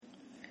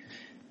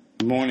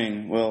Good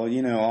morning. Well,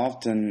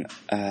 often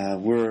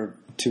we're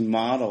to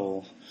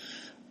model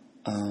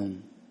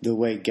the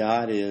way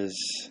God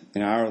is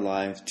in our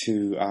life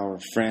to our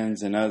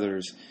friends and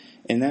others.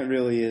 And that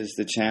really is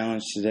the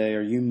challenge today.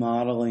 Are you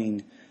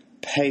modeling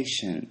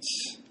patience?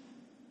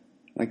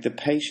 Like the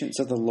patience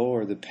of the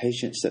Lord, the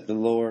patience that the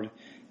Lord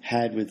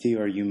had with you.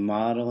 Are you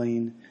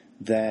modeling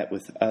that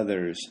with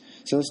others?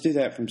 So let's do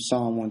that from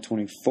Psalm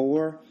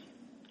 124.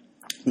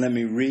 Let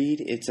me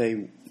read. It's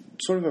a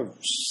sort of a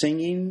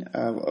singing,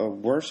 a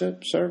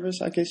worship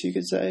service, I guess you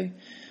could say.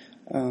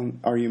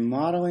 Are you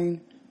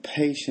modeling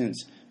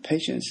patience?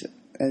 Patience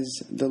as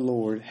the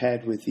Lord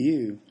had with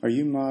you. Are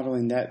you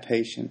modeling that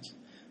patience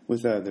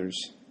with others?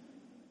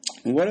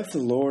 And what if the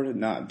Lord had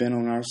not been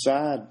on our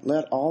side?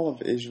 Let all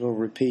of Israel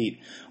repeat.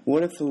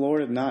 What if the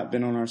Lord had not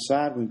been on our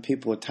side when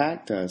people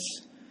attacked us?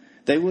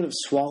 They would have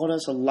swallowed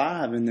us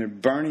alive in their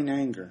burning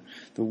anger.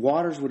 The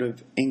waters would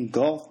have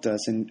engulfed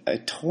us, and a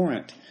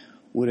torrent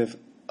would have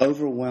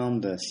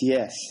overwhelmed us.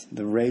 Yes,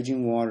 the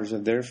raging waters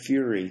of their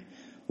fury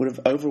would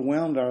have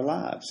overwhelmed our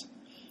lives.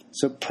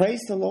 So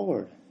praise the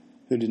Lord,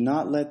 who did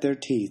not let their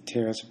teeth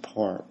tear us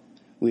apart.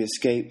 We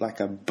escaped like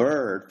a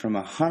bird from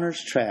a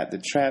hunter's trap.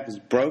 The trap is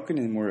broken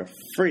and we're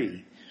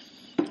free.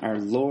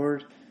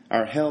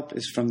 Our help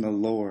is from the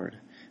Lord,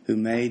 who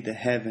made the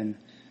heaven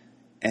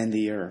and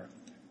the earth.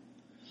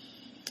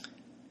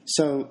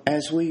 So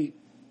as we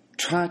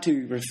try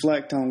to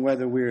reflect on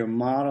whether we are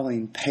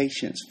modeling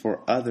patience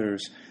for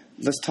others,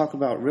 let's talk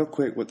about real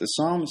quick what the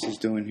psalmist is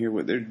doing here.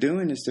 What they're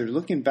doing is they're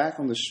looking back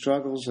on the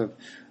struggles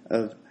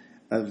of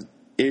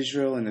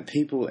Israel and the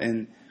people,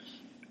 and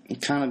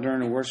kind of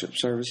during a worship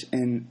service.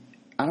 And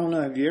I don't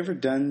know, have you ever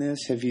done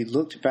this? Have you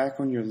looked back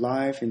on your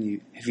life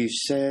and have you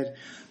said,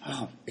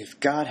 "Oh, if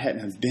God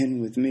hadn't have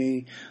been with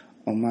me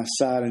on my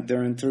side and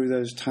during through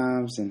those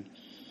times,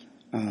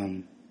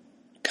 and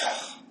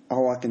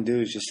all I can do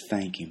is just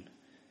thank Him,"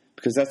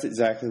 because that's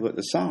exactly what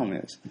the psalm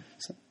is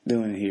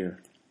doing here.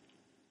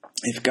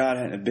 If God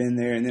hadn't have been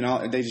there, and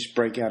then they just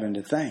break out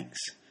into thanks,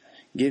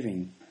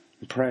 giving,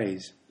 and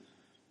praise.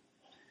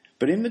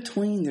 But in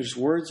between, there's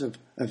words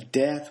of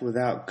death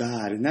without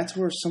God, and that's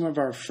where some of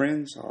our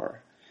friends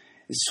are.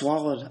 It's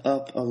swallowed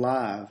up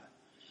alive.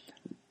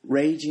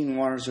 Raging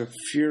waters of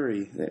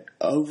fury that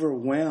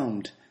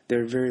overwhelmed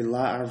our very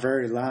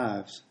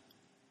lives.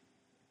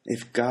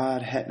 If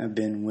God hadn't have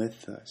been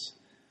with us.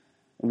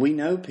 We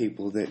know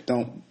people that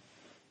don't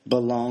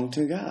belong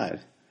to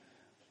God.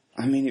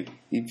 I mean,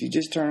 if you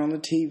just turn on the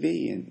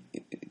TV and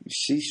you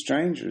see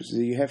strangers,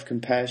 do you have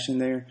compassion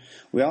there?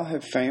 We all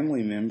have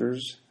family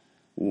members.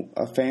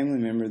 A family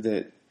member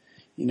that,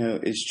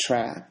 is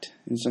trapped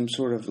in some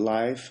sort of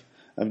life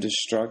of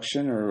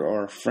destruction,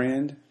 or a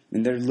friend,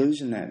 and they're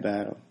losing that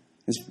battle.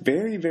 It's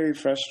very, very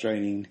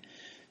frustrating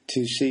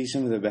to see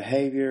some of the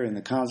behavior and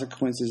the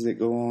consequences that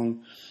go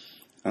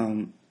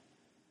on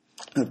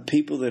of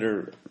people that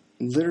are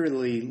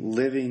literally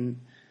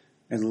living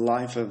a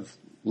life of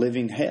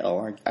living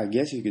hell, I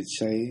guess you could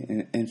say.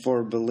 And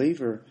for a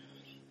believer,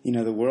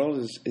 the world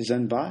is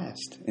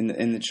unbiased, and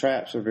the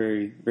traps are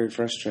very, very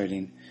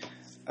frustrating.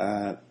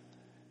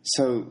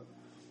 So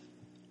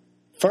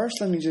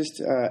first, let me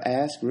just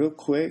ask real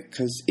quick,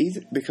 because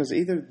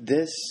either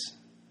this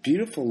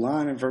beautiful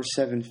line in verse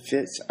 7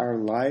 fits our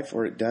life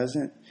or it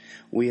doesn't.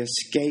 We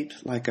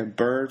escaped like a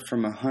bird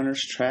from a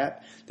hunter's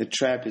trap. The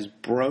trap is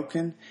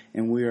broken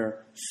and we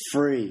are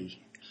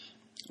free.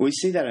 We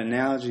see that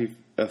analogy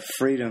of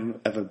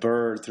freedom of a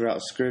bird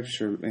throughout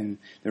Scripture, and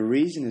the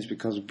reason is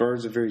because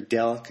birds are very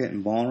delicate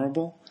and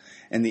vulnerable,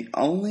 and the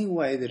only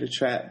way that a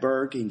trapped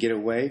bird can get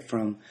away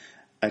from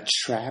a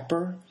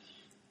trapper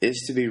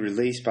is to be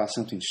released by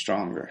something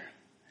stronger.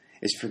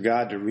 It's for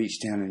God to reach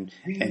down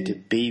and to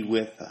be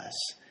with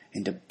us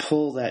and to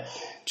pull that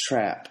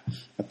trap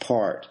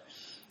apart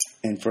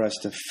and for us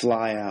to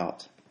fly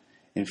out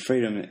in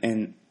freedom.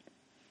 And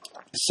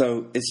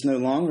so it's no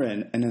longer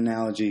an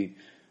analogy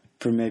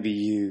for maybe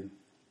you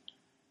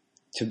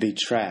to be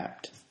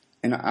trapped.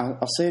 And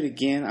I'll say it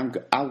again,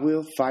 I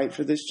will fight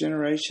for this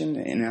generation,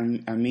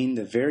 and I mean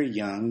the very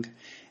young,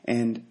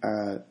 and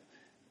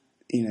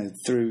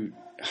through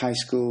high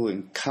school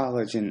and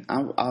college, and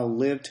I'll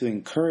live to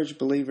encourage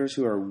believers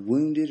who are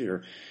wounded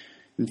or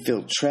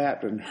feel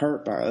trapped and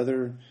hurt by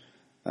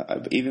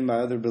even by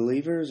other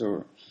believers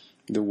or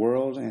the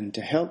world, and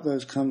to help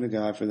those come to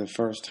God for the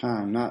first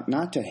time,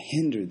 not to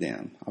hinder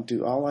them. I'll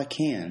do all I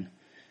can,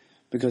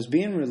 because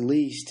being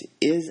released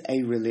is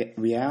a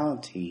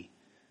reality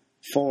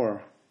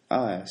for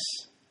us,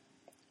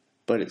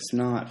 but it's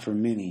not for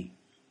many,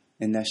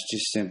 and that's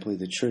just simply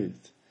the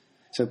truth.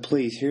 So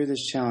please hear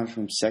this challenge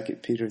from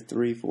 2 Peter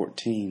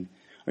 3:14.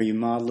 Are you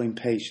modeling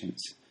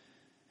patience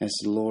as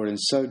the Lord? And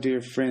so, dear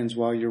friends,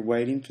 while you're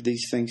waiting for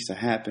these things to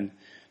happen,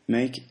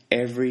 make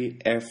every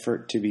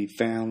effort to be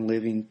found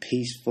living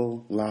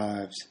peaceful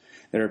lives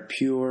that are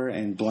pure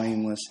and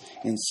blameless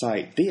in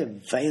sight. Be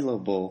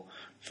available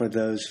for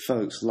those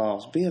folks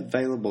lost. Be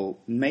available.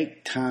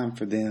 Make time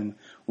for them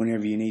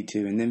whenever you need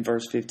to. And then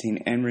verse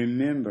 15, and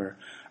remember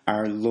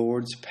our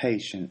Lord's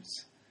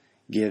patience,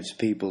 gives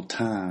people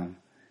time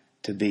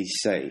to be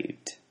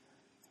saved.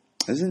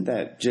 Isn't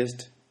that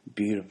just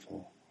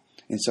beautiful?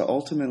 And so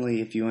ultimately,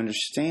 if you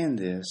understand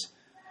this,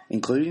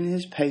 including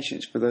His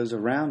patience for those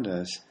around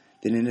us,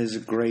 then it is a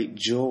great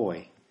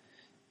joy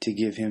to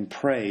give Him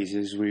praise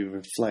as we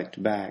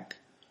reflect back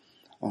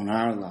on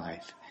our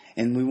life.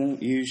 And we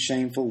won't use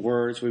shameful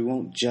words. We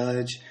won't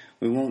judge.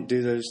 We won't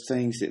do those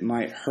things that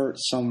might hurt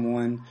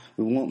someone.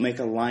 We won't make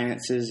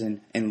alliances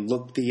and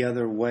look the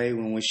other way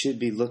when we should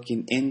be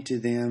looking into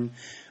them.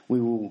 We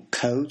will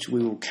coach.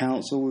 We will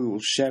counsel. We will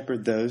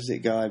shepherd those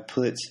that God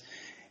puts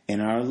in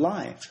our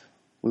life.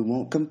 We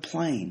won't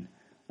complain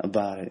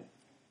about it.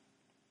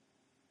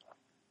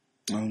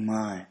 Oh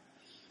my.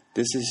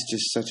 This is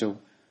just such a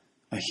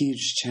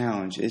huge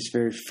challenge. It's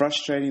very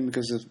frustrating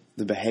because of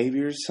the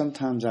behaviors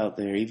sometimes out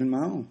there, even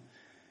my own.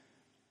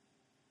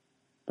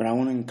 But I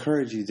want to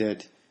encourage you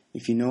that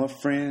if you know a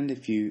friend,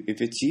 if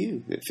it's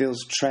you that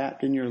feels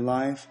trapped in your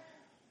life,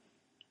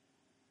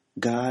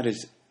 God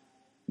is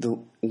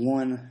the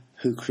one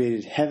who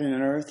created heaven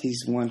and earth.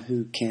 He's the one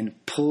who can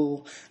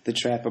pull the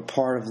trap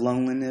apart of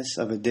loneliness,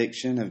 of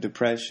addiction, of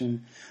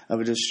depression,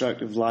 of a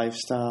destructive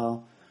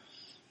lifestyle,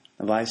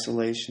 of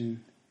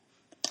isolation.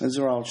 Those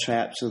are all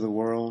traps of the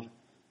world.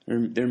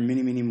 There are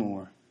many, many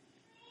more.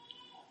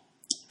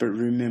 But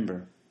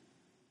remember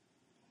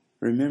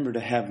to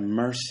have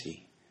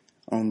mercy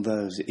on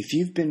those. If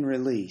you've been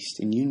released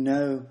and you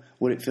know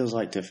what it feels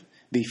like to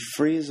be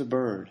free as a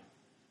bird,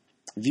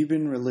 if you've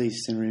been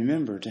released, then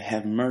remember to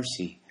have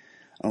mercy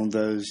on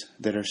those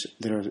that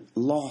are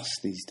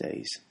lost these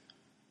days.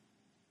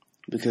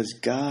 Because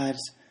God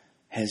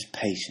has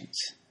patience.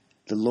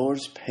 The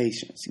Lord's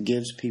patience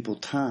gives people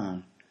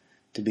time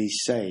to be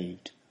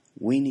saved.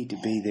 We need to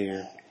be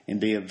there and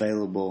be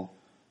available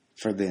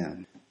for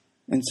them.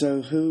 And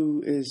so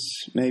who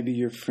is maybe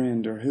your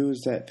friend, or who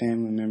is that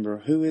family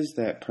member? Who is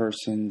that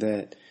person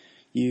that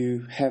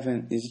you've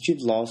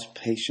lost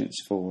patience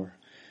for,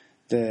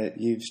 that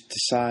you've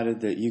decided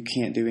that you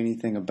can't do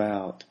anything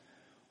about?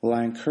 Well,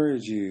 I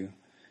encourage you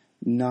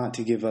not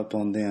to give up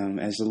on them,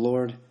 as the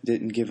Lord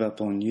didn't give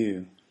up on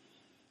you.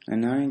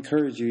 And I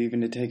encourage you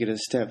even to take it a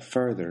step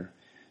further.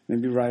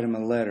 Maybe write them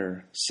a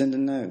letter, send a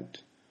note,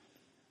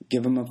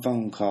 give them a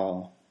phone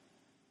call.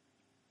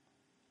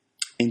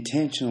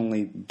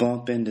 Intentionally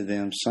bump into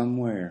them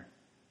somewhere.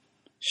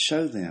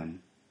 Show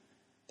them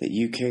that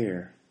you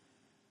care.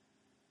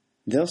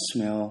 They'll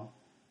smell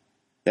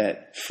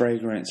that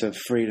fragrance of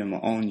freedom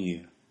on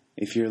you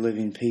if you're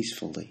living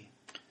peacefully.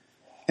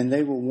 And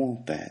they will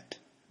want that.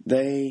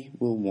 They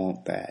will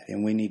want that.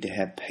 And we need to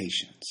have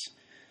patience,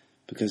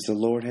 because the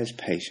Lord has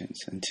patience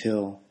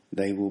until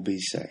they will be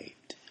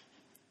saved.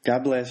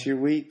 God bless your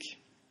week.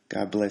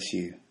 God bless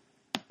you.